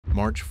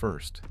March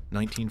 1st,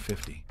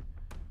 1950.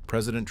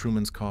 President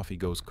Truman's coffee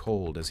goes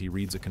cold as he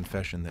reads a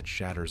confession that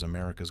shatters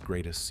America's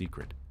greatest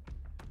secret.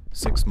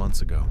 6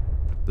 months ago,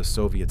 the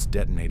Soviets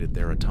detonated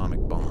their atomic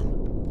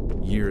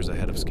bomb, years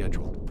ahead of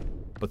schedule.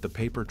 But the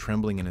paper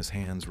trembling in his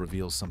hands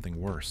reveals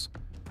something worse.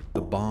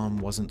 The bomb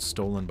wasn't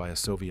stolen by a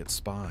Soviet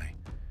spy.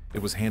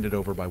 It was handed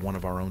over by one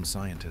of our own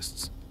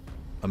scientists,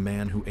 a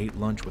man who ate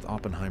lunch with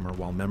Oppenheimer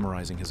while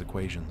memorizing his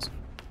equations,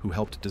 who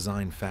helped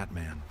design Fat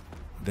Man,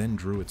 then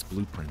drew its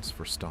blueprints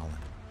for Stalin.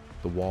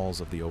 The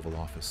walls of the Oval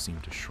Office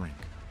seemed to shrink.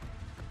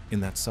 In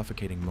that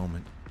suffocating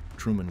moment,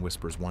 Truman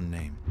whispers one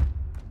name: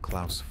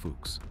 Klaus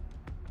Fuchs.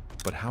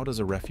 But how does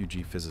a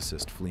refugee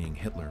physicist fleeing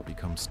Hitler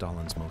become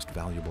Stalin's most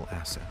valuable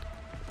asset?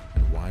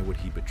 And why would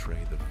he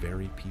betray the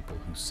very people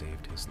who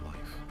saved his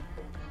life?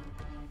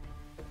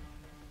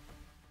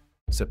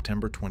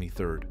 September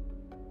 23rd,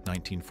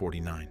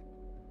 1949.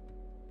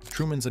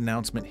 Truman's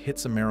announcement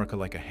hits America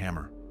like a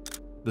hammer.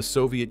 The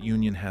Soviet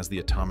Union has the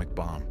atomic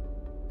bomb.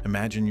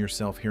 Imagine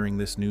yourself hearing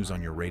this news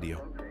on your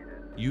radio.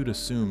 You'd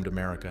assumed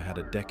America had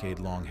a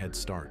decade-long head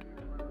start.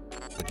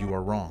 But you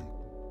are wrong.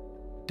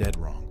 Dead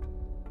wrong.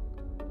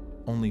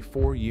 Only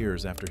 4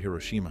 years after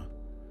Hiroshima,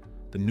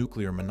 the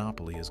nuclear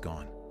monopoly is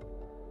gone.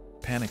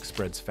 Panic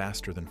spreads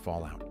faster than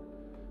fallout.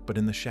 But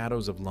in the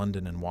shadows of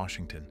London and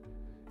Washington,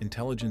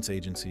 intelligence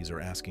agencies are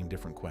asking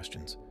different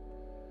questions.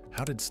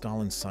 How did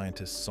Stalin's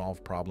scientists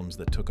solve problems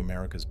that took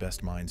America's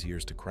best minds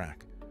years to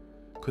crack?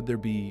 Could there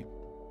be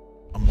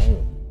a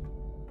mole?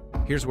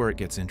 Here's where it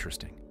gets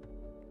interesting.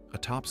 A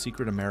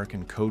top-secret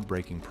American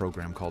code-breaking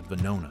program called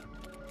Venona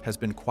has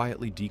been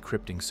quietly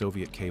decrypting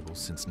Soviet cables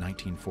since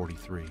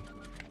 1943,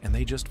 and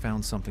they just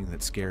found something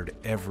that scared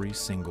every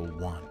single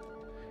one.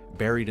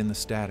 Buried in the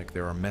static,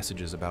 there are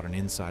messages about an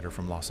insider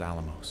from Los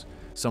Alamos,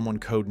 someone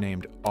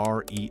codenamed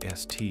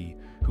REST,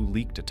 who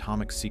leaked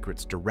atomic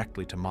secrets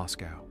directly to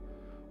Moscow.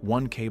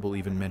 One cable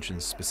even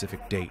mentions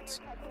specific dates,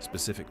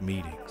 specific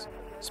meetings,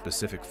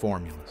 specific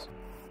formulas.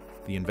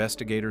 The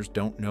investigators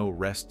don't know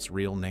Rest's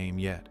real name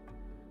yet,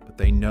 but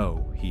they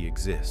know he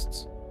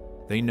exists.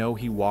 They know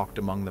he walked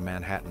among the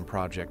Manhattan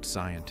Project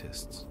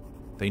scientists.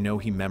 They know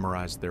he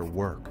memorized their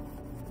work.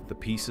 The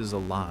pieces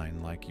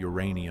align like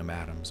uranium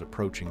atoms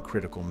approaching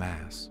critical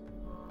mass.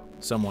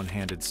 Someone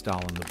handed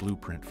Stalin the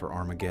blueprint for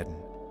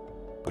Armageddon.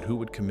 But who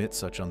would commit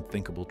such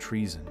unthinkable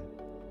treason?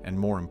 And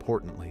more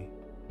importantly,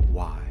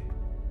 why?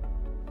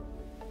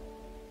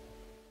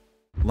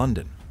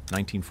 London,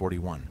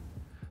 1941.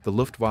 The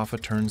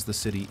Luftwaffe turns the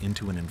city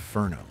into an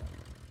inferno.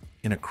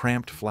 In a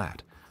cramped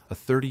flat, a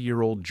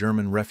 30-year-old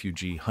German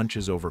refugee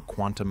hunches over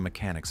quantum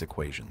mechanics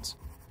equations.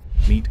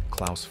 Meet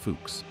Klaus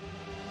Fuchs.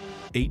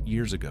 8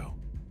 years ago,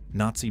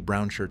 Nazi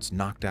brownshirts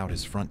knocked out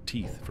his front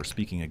teeth for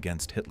speaking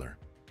against Hitler.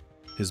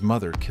 His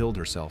mother killed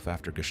herself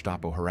after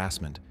Gestapo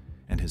harassment,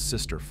 and his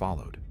sister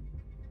followed.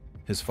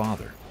 His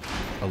father,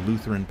 a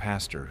Lutheran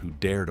pastor who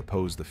dared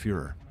oppose the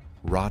Führer,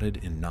 rotted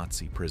in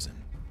Nazi prison.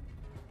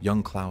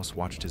 Young Klaus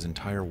watched his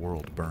entire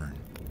world burn.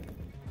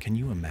 Can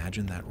you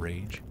imagine that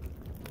rage?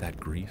 That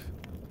grief?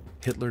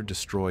 Hitler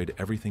destroyed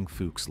everything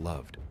Fuchs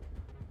loved.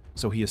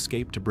 So he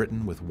escaped to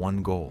Britain with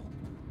one goal: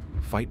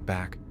 fight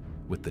back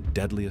with the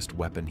deadliest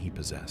weapon he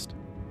possessed,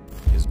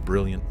 his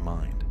brilliant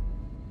mind.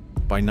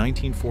 By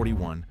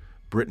 1941,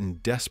 Britain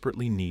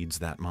desperately needs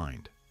that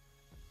mind.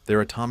 Their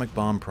atomic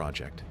bomb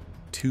project,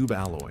 Tube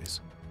Alloys,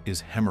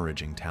 is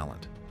hemorrhaging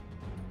talent.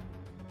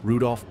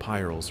 Rudolf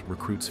Peierls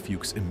recruits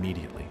Fuchs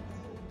immediately.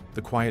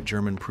 The quiet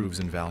German proves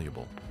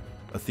invaluable,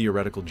 a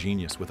theoretical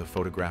genius with a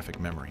photographic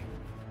memory.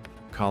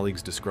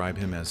 Colleagues describe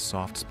him as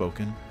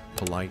soft-spoken,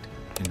 polite,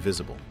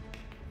 invisible.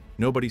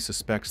 Nobody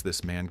suspects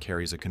this man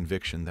carries a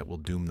conviction that will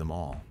doom them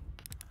all.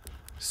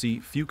 See,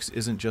 Fuchs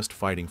isn't just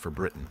fighting for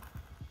Britain.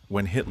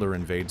 When Hitler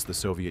invades the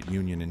Soviet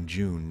Union in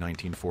June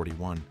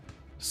 1941,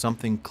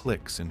 something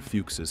clicks in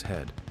Fuchs's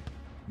head.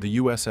 The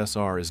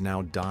USSR is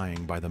now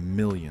dying by the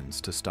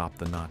millions to stop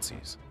the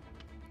Nazis.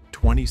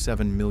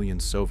 27 million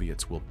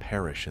Soviets will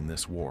perish in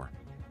this war.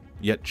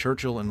 Yet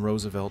Churchill and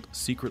Roosevelt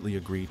secretly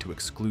agree to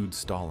exclude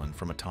Stalin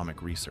from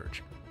atomic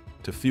research.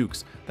 To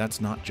Fuchs,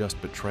 that's not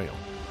just betrayal,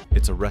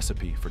 it's a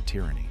recipe for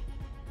tyranny.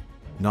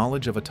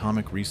 Knowledge of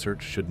atomic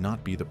research should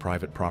not be the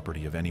private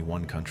property of any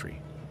one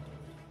country.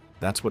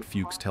 That's what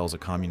Fuchs tells a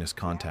communist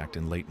contact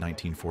in late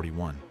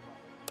 1941.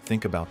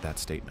 Think about that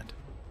statement.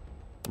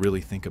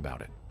 Really think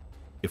about it.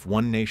 If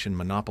one nation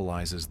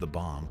monopolizes the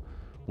bomb,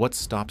 what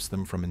stops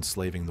them from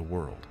enslaving the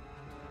world?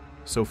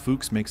 So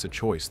Fuchs makes a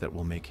choice that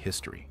will make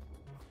history.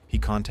 He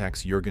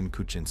contacts Jurgen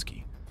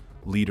Kuczynski,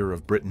 leader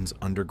of Britain's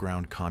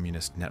underground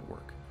communist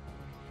network.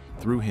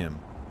 Through him,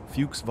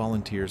 Fuchs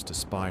volunteers to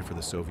spy for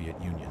the Soviet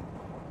Union,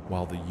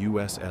 while the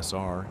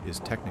USSR is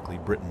technically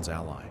Britain's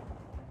ally.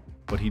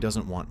 But he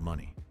doesn't want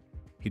money.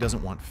 He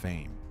doesn't want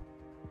fame.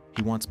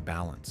 He wants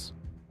balance.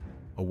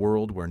 A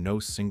world where no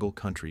single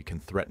country can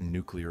threaten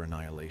nuclear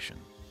annihilation.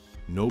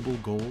 Noble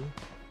goal,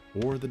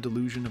 or the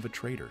delusion of a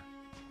traitor?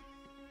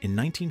 In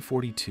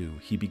 1942,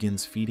 he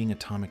begins feeding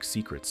atomic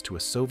secrets to a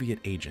Soviet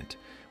agent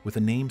with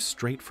a name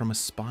straight from a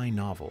spy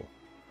novel,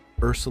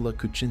 Ursula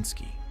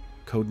Kuczynski.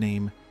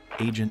 codename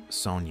Agent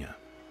Sonia.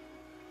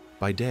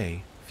 By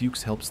day,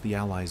 Fuchs helps the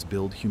Allies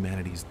build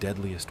humanity's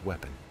deadliest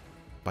weapon.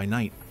 By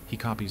night, he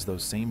copies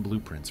those same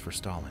blueprints for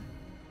Stalin.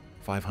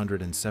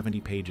 570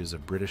 pages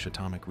of British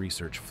atomic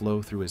research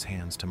flow through his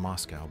hands to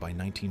Moscow by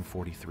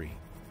 1943.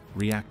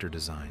 Reactor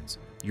designs,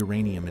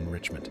 uranium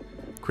enrichment,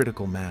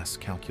 critical mass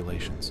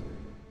calculations.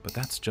 But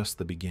that's just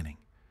the beginning.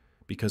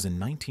 Because in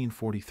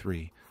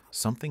 1943,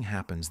 something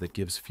happens that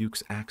gives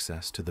Fuchs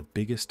access to the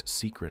biggest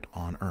secret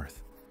on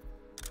Earth.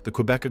 The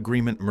Quebec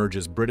Agreement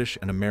merges British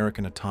and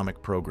American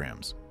atomic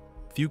programs.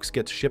 Fuchs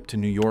gets shipped to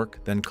New York,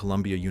 then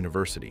Columbia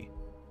University.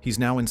 He's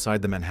now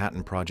inside the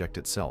Manhattan Project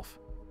itself.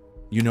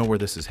 You know where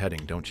this is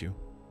heading, don't you?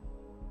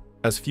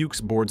 As Fuchs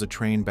boards a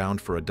train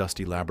bound for a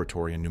dusty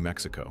laboratory in New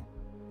Mexico,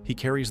 he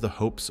carries the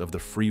hopes of the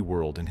free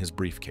world in his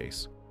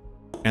briefcase,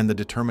 and the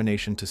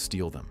determination to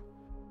steal them.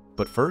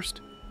 But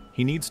first,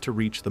 he needs to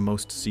reach the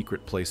most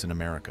secret place in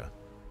America.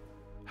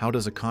 How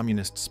does a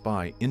communist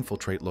spy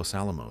infiltrate Los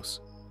Alamos?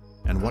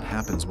 And what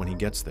happens when he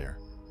gets there?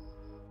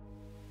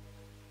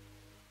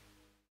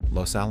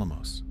 Los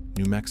Alamos,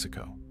 New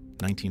Mexico,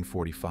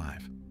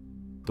 1945.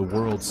 The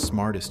world's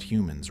smartest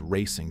humans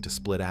racing to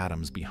split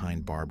atoms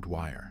behind barbed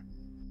wire.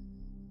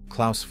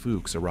 Klaus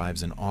Fuchs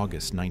arrives in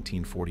August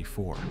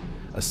 1944,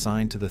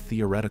 assigned to the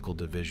theoretical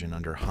division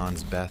under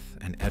Hans Bethe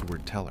and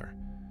Edward Teller.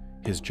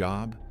 His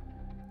job?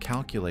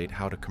 Calculate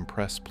how to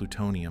compress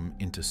plutonium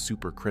into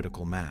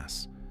supercritical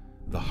mass,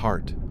 the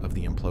heart of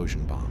the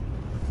implosion bomb.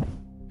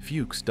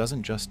 Fuchs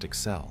doesn't just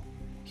excel,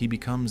 he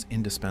becomes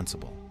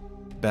indispensable.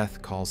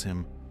 Bethe calls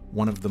him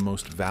one of the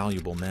most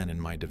valuable men in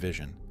my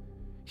division.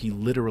 He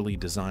literally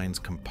designs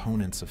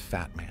components of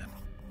Fat Man,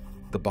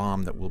 the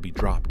bomb that will be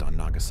dropped on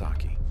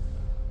Nagasaki.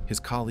 His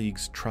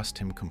colleagues trust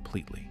him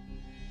completely.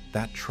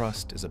 That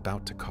trust is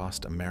about to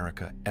cost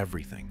America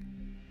everything.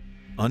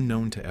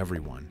 Unknown to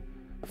everyone,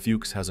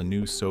 Fuchs has a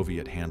new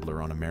Soviet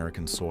handler on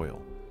American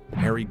soil.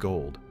 Harry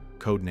Gold,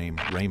 codename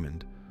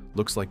Raymond,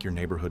 looks like your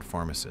neighborhood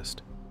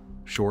pharmacist.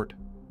 Short,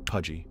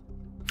 pudgy,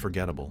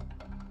 forgettable,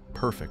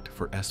 perfect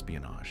for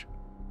espionage.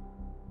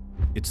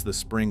 It's the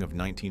spring of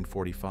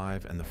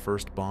 1945 and the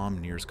first bomb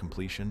nears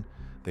completion.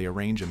 They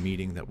arrange a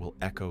meeting that will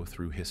echo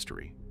through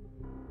history.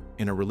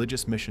 In a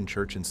religious mission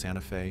church in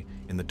Santa Fe,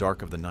 in the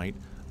dark of the night,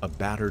 a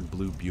battered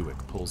blue Buick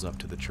pulls up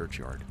to the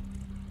churchyard.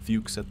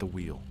 Fuchs at the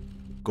wheel.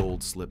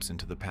 Gold slips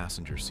into the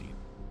passenger seat.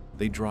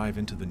 They drive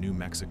into the New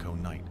Mexico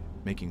night,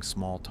 making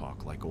small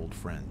talk like old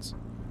friends.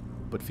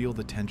 But feel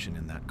the tension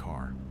in that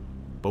car.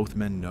 Both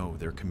men know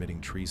they're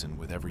committing treason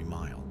with every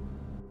mile.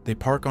 They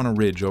park on a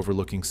ridge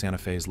overlooking Santa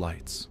Fe's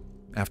lights.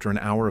 After an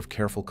hour of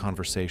careful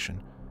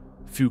conversation,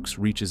 Fuchs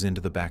reaches into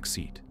the back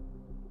seat.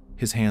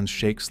 His hands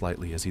shake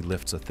slightly as he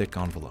lifts a thick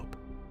envelope.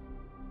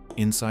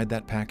 Inside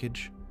that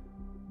package,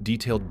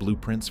 detailed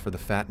blueprints for the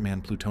Fat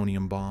Man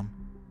plutonium bomb,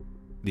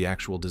 the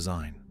actual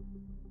design.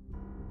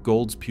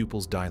 Gold's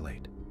pupils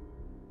dilate.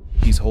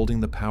 He's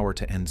holding the power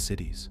to end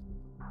cities.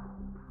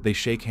 They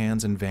shake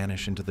hands and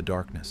vanish into the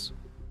darkness,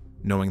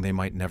 knowing they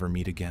might never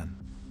meet again.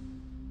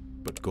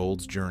 But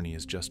Gold's journey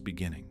is just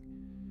beginning.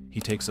 He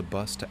takes a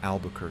bus to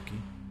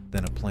Albuquerque,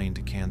 then a plane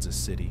to Kansas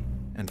City,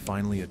 and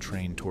finally a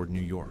train toward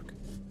New York.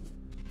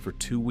 For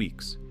 2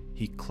 weeks,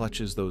 he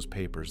clutches those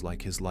papers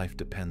like his life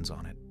depends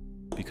on it,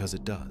 because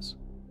it does.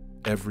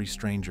 Every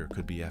stranger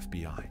could be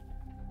FBI.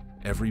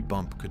 Every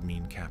bump could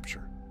mean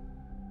capture.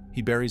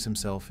 He buries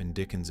himself in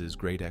Dickens's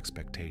Great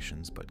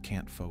Expectations, but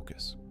can't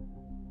focus.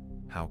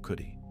 How could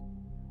he?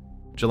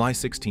 July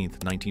 16,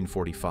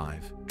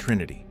 1945,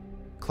 Trinity.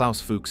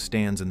 Klaus Fuchs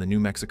stands in the New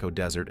Mexico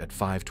desert at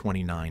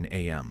 5:29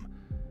 a.m.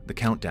 The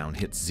countdown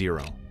hits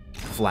 0.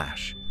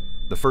 Flash.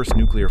 The first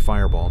nuclear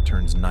fireball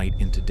turns night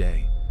into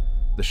day.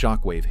 The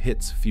shockwave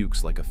hits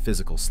Fuchs like a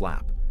physical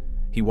slap.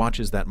 He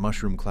watches that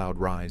mushroom cloud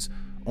rise,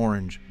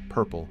 orange,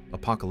 purple,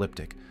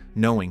 apocalyptic,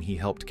 knowing he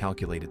helped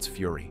calculate its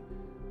fury.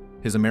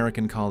 His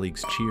American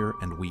colleagues cheer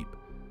and weep.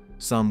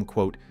 Some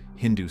quote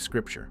Hindu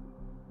scripture.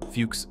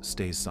 Fuchs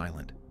stays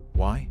silent.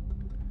 Why?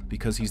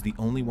 Because he's the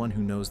only one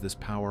who knows this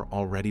power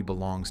already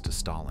belongs to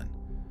Stalin.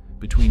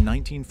 Between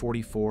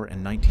 1944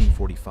 and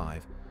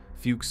 1945,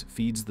 Fuchs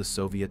feeds the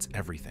Soviets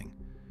everything.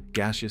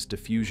 Gaseous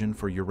diffusion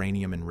for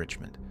uranium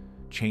enrichment,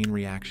 chain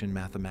reaction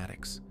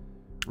mathematics,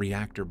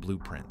 reactor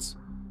blueprints,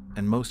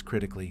 and most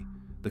critically,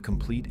 the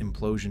complete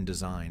implosion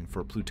design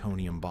for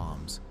plutonium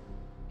bombs.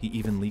 He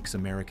even leaks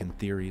American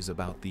theories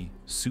about the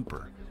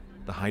super,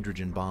 the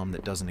hydrogen bomb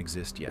that doesn't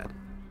exist yet.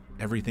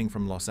 Everything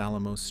from Los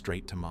Alamos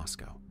straight to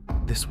Moscow.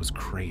 This was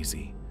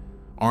crazy.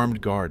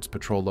 Armed guards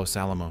patrol Los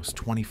Alamos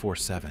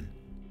 24/7.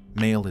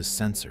 Mail is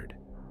censored.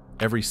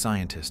 Every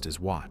scientist is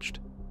watched.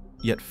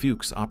 Yet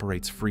Fuchs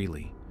operates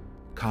freely,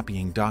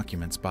 copying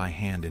documents by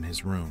hand in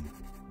his room,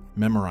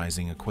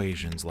 memorizing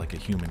equations like a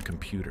human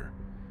computer.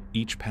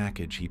 Each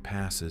package he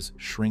passes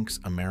shrinks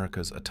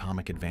America's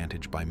atomic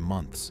advantage by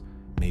months,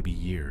 maybe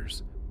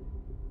years.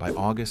 By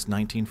August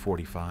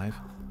 1945,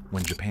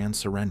 when Japan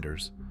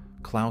surrenders,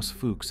 Klaus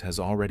Fuchs has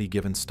already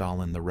given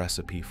Stalin the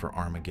recipe for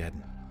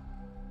Armageddon.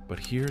 But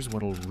here's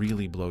what'll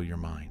really blow your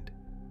mind.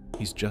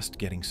 He's just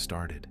getting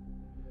started.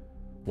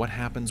 What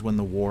happens when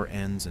the war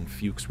ends and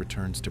Fuchs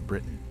returns to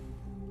Britain?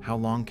 How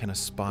long can a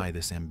spy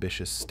this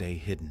ambitious stay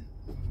hidden?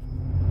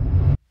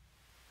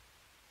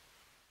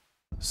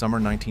 Summer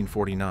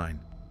 1949,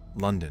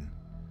 London.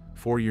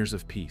 4 years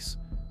of peace,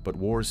 but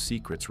war's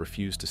secrets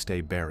refuse to stay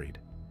buried.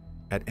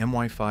 At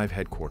MI5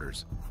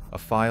 headquarters, a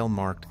file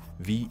marked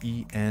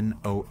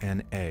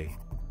VENONA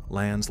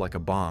lands like a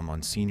bomb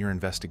on senior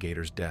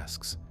investigators'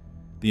 desks.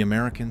 The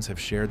Americans have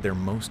shared their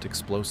most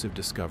explosive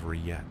discovery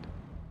yet.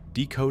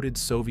 Decoded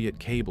Soviet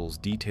cables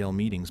detail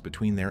meetings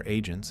between their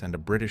agents and a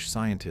British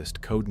scientist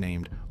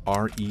codenamed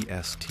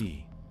REST.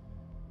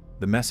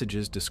 The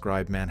messages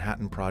describe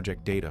Manhattan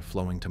Project data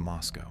flowing to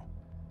Moscow.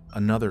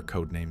 Another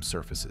codename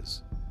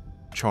surfaces,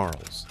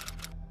 Charles,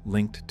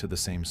 linked to the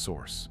same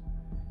source.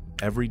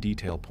 Every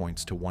detail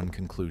points to one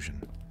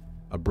conclusion.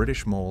 A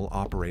British mole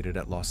operated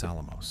at Los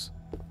Alamos,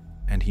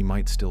 and he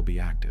might still be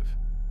active.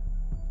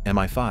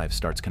 MI5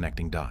 starts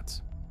connecting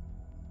dots.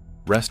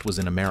 REST was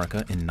in America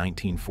in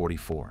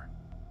 1944.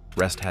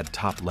 REST had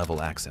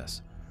top-level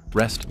access.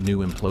 REST knew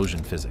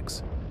implosion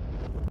physics.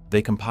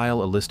 They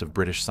compile a list of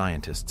British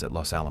scientists at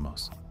Los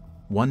Alamos.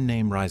 One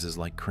name rises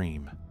like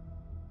cream.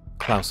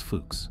 Klaus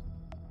Fuchs,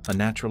 a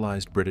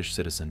naturalized British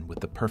citizen with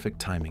the perfect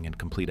timing and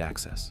complete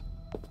access.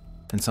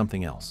 And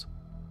something else.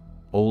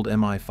 Old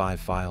MI5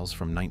 files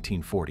from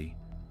 1940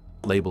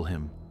 label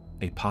him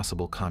a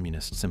possible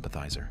communist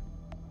sympathizer.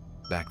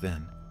 Back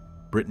then,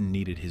 Britain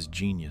needed his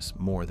genius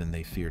more than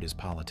they feared his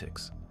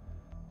politics.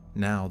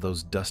 Now,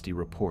 those dusty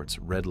reports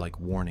read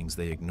like warnings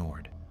they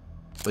ignored.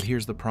 But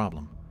here's the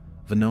problem.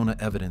 Venona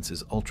evidence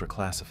is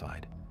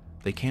ultra-classified.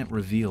 They can't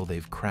reveal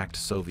they've cracked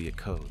Soviet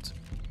codes.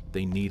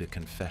 They need a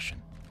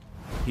confession.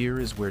 Here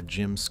is where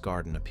Jim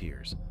Scarden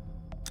appears,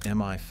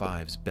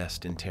 MI5's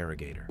best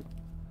interrogator,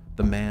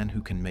 the man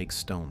who can make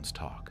stones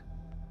talk.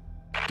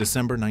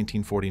 December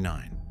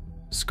 1949.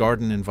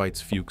 Scarden invites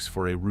Fuchs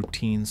for a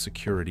routine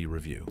security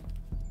review.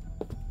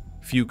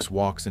 Fuchs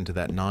walks into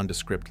that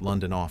nondescript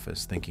London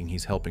office thinking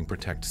he's helping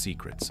protect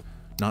secrets,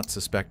 not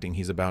suspecting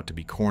he's about to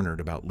be cornered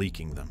about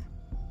leaking them.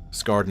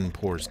 Scarden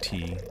pours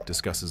tea,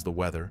 discusses the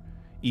weather,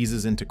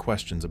 eases into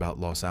questions about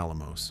Los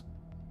Alamos.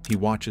 He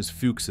watches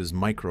Fuchs's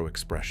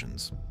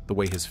micro-expressions, the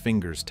way his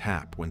fingers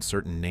tap when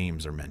certain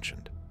names are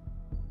mentioned.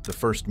 The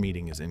first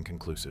meeting is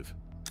inconclusive.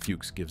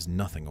 Fuchs gives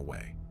nothing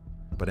away.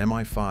 But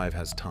MI5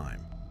 has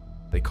time.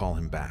 They call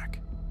him back,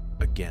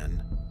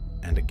 again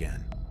and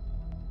again.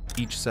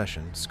 Each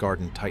session,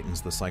 Scarden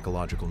tightens the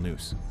psychological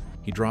noose.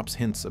 He drops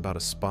hints about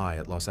a spy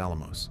at Los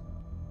Alamos,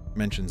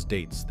 mentions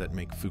dates that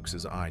make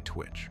Fuchs's eye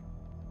twitch.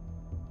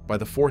 By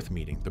the fourth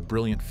meeting, the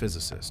brilliant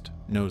physicist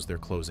knows they're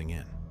closing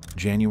in.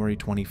 January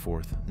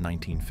 24th,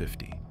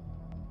 1950.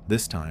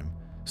 This time,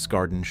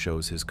 Scarden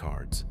shows his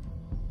cards.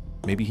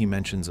 Maybe he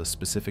mentions a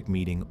specific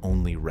meeting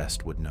only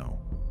REST would know,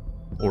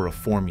 or a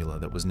formula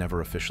that was never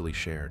officially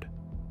shared.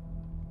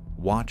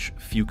 Watch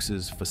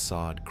Fuchs's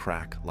facade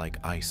crack like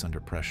ice under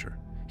pressure.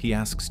 He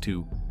asks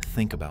to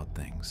think about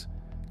things,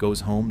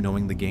 goes home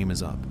knowing the game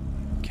is up.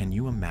 Can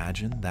you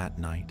imagine that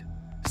night?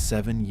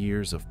 7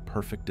 years of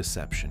perfect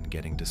deception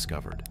getting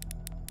discovered.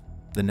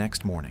 The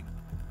next morning,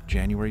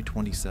 January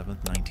 27,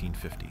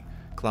 1950,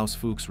 Klaus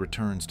Fuchs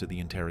returns to the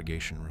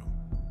interrogation room.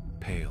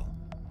 Pale,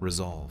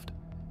 resolved,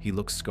 he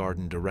looks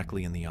Scarden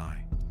directly in the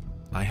eye.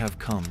 I have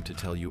come to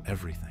tell you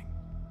everything.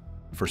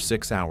 For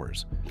 6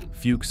 hours,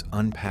 Fuchs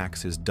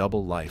unpacks his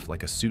double life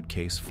like a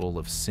suitcase full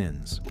of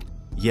sins.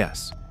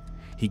 Yes,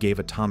 he gave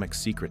atomic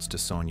secrets to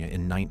Sonia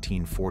in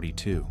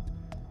 1942.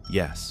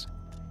 Yes,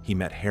 he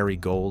met Harry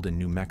Gold in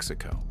New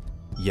Mexico.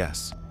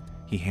 Yes,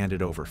 he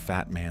handed over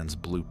Fat Man's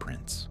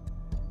blueprints,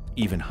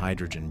 even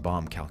hydrogen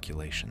bomb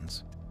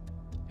calculations.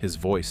 His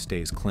voice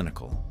stays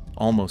clinical,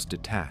 almost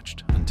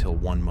detached until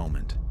one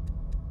moment.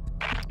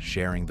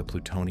 Sharing the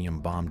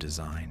plutonium bomb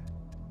design.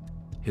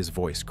 His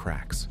voice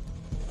cracks.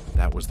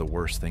 That was the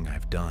worst thing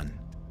I've done.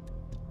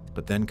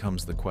 But then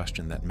comes the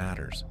question that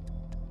matters.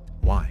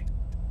 Why?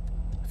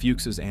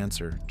 Fuchs's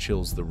answer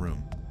chills the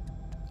room.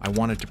 I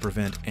wanted to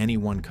prevent any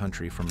one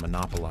country from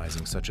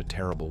monopolizing such a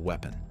terrible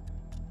weapon.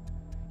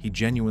 He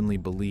genuinely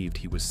believed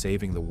he was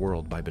saving the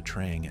world by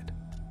betraying it.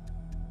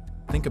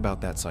 Think about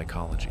that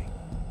psychology.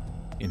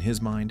 In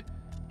his mind,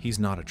 he's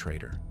not a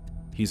traitor.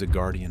 He's a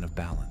guardian of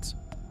balance,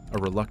 a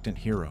reluctant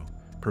hero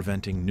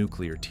preventing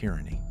nuclear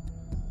tyranny.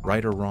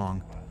 Right or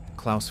wrong,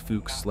 Klaus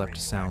Fuchs slept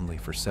soundly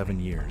for 7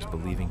 years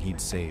believing he'd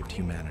saved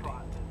humanity.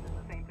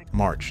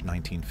 March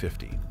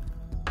 1950.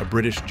 A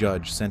British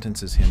judge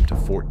sentences him to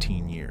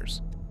 14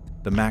 years,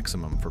 the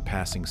maximum for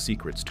passing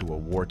secrets to a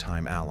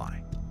wartime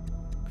ally.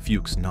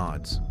 Fuchs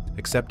nods,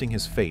 accepting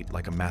his fate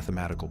like a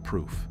mathematical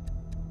proof.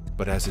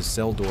 But as his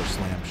cell door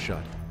slams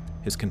shut,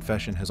 his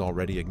confession has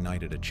already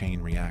ignited a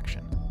chain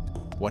reaction.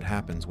 What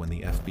happens when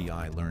the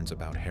FBI learns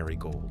about Harry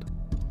Gold?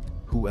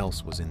 Who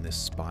else was in this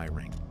spy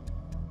ring?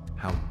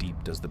 How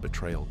deep does the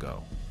betrayal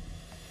go?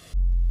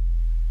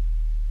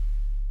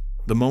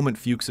 The moment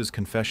Fuchs's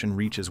confession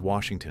reaches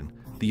Washington,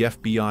 the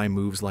FBI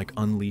moves like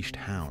unleashed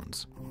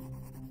hounds.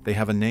 They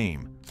have a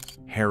name,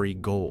 Harry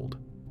Gold.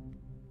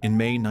 In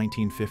May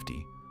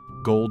 1950,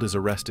 Gold is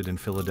arrested in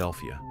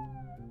Philadelphia.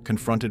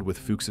 Confronted with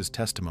Fuchs's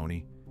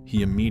testimony,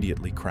 he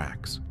immediately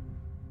cracks.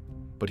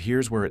 But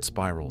here's where it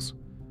spirals.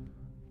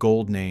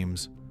 Gold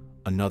names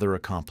another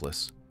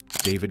accomplice,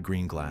 David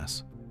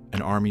Greenglass,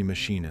 an army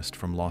machinist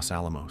from Los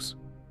Alamos.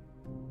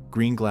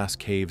 Greenglass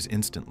caves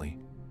instantly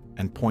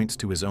and points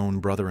to his own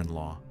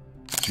brother-in-law,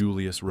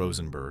 Julius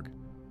Rosenberg.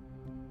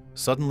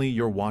 Suddenly,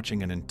 you're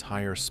watching an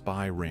entire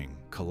spy ring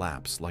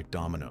collapse like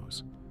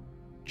dominoes.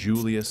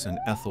 Julius and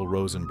Ethel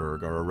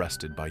Rosenberg are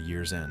arrested by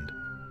year's end.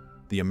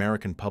 The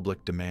American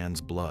public demands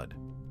blood.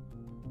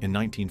 In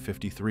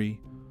 1953,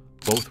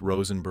 both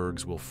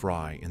Rosenbergs will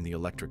fry in the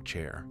electric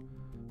chair,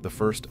 the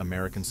first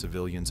American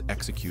civilians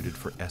executed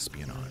for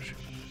espionage.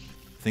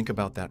 Think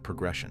about that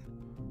progression.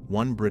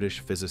 One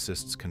British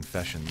physicist's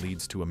confession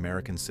leads to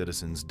American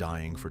citizens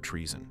dying for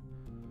treason.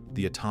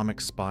 The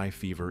atomic spy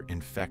fever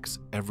infects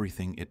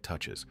everything it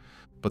touches,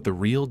 but the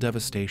real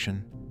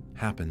devastation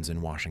happens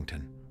in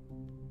Washington.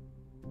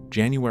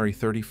 January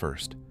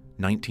 31st,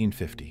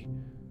 1950,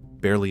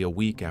 barely a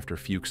week after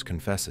Fuchs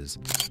confesses,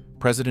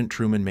 President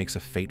Truman makes a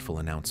fateful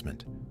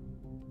announcement.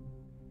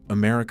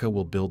 America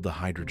will build the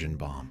hydrogen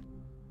bomb,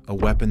 a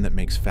weapon that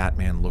makes Fat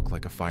Man look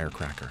like a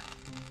firecracker.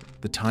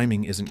 The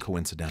timing isn't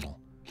coincidental.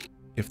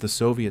 If the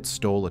Soviets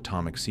stole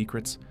atomic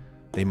secrets,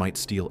 they might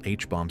steal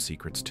H-bomb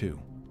secrets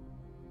too.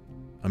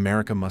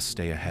 America must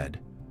stay ahead.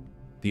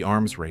 The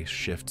arms race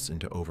shifts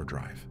into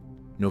overdrive.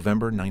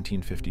 November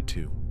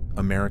 1952,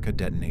 America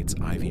detonates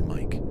Ivy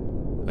Mike,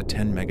 a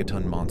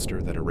 10-megaton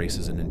monster that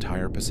erases an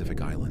entire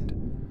Pacific island.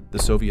 The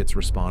Soviets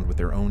respond with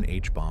their own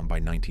H-bomb by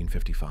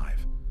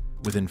 1955.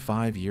 Within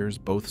 5 years,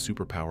 both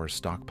superpowers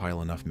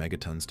stockpile enough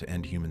megatons to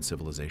end human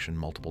civilization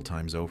multiple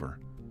times over.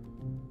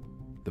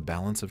 The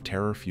balance of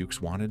terror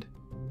Fuchs wanted,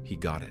 he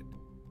got it,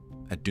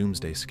 at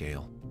doomsday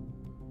scale.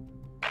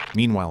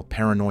 Meanwhile,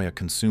 paranoia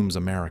consumes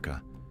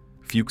America.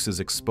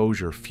 Fuchs's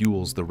exposure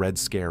fuels the Red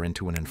Scare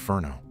into an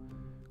inferno.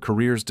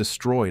 Careers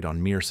destroyed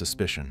on mere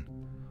suspicion.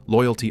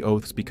 Loyalty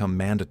oaths become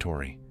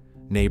mandatory.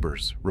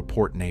 Neighbors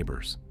report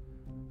neighbors.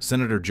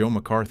 Senator Joe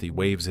McCarthy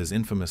waives his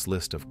infamous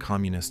list of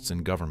communists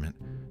in government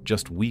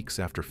just weeks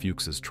after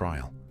Fuchs's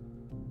trial.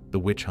 The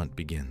witch hunt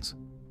begins.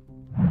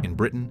 In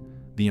Britain,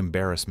 the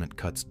embarrassment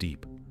cuts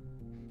deep.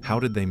 How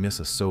did they miss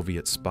a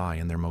Soviet spy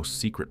in their most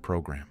secret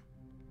program?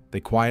 They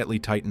quietly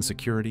tighten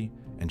security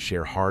and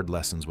share hard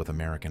lessons with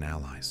American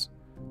allies.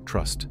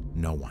 Trust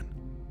no one,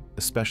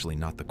 especially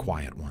not the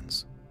quiet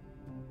ones.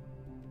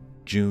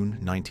 June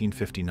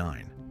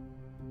 1959.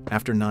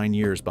 After 9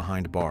 years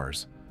behind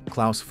bars,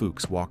 Klaus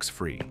Fuchs walks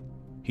free.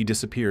 He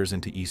disappears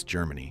into East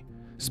Germany,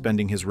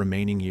 spending his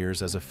remaining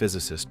years as a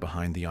physicist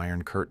behind the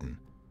Iron Curtain.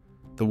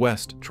 The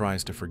West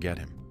tries to forget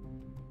him.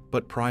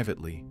 But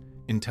privately,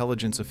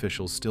 intelligence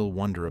officials still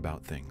wonder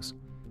about things,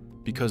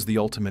 because the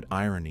ultimate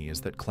irony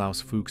is that Klaus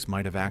Fuchs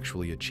might have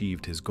actually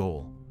achieved his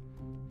goal.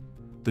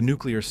 The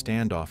nuclear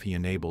standoff he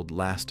enabled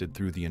lasted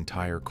through the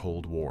entire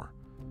Cold War.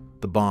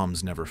 The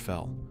bombs never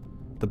fell.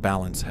 The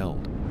balance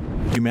held.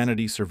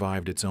 Humanity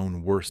survived its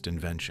own worst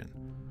invention.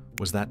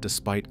 Was that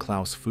despite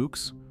Klaus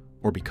Fuchs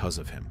or because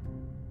of him?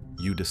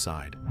 You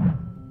decide.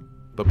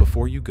 But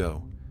before you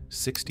go,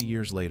 60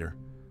 years later,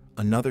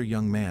 another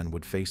young man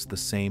would face the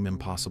same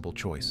impossible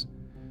choice: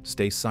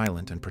 stay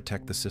silent and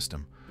protect the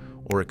system,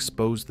 or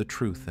expose the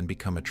truth and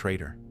become a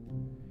traitor.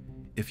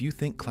 If you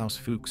think Klaus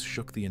Fuchs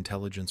shook the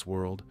intelligence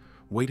world,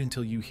 wait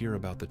until you hear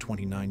about the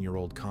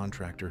 29-year-old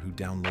contractor who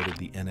downloaded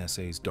the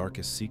NSA's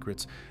darkest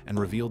secrets and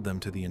revealed them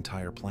to the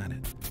entire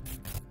planet.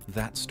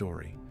 That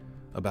story,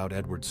 about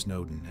Edward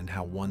Snowden and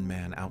how one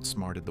man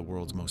outsmarted the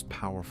world's most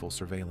powerful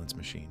surveillance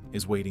machine,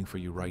 is waiting for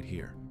you right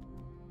here.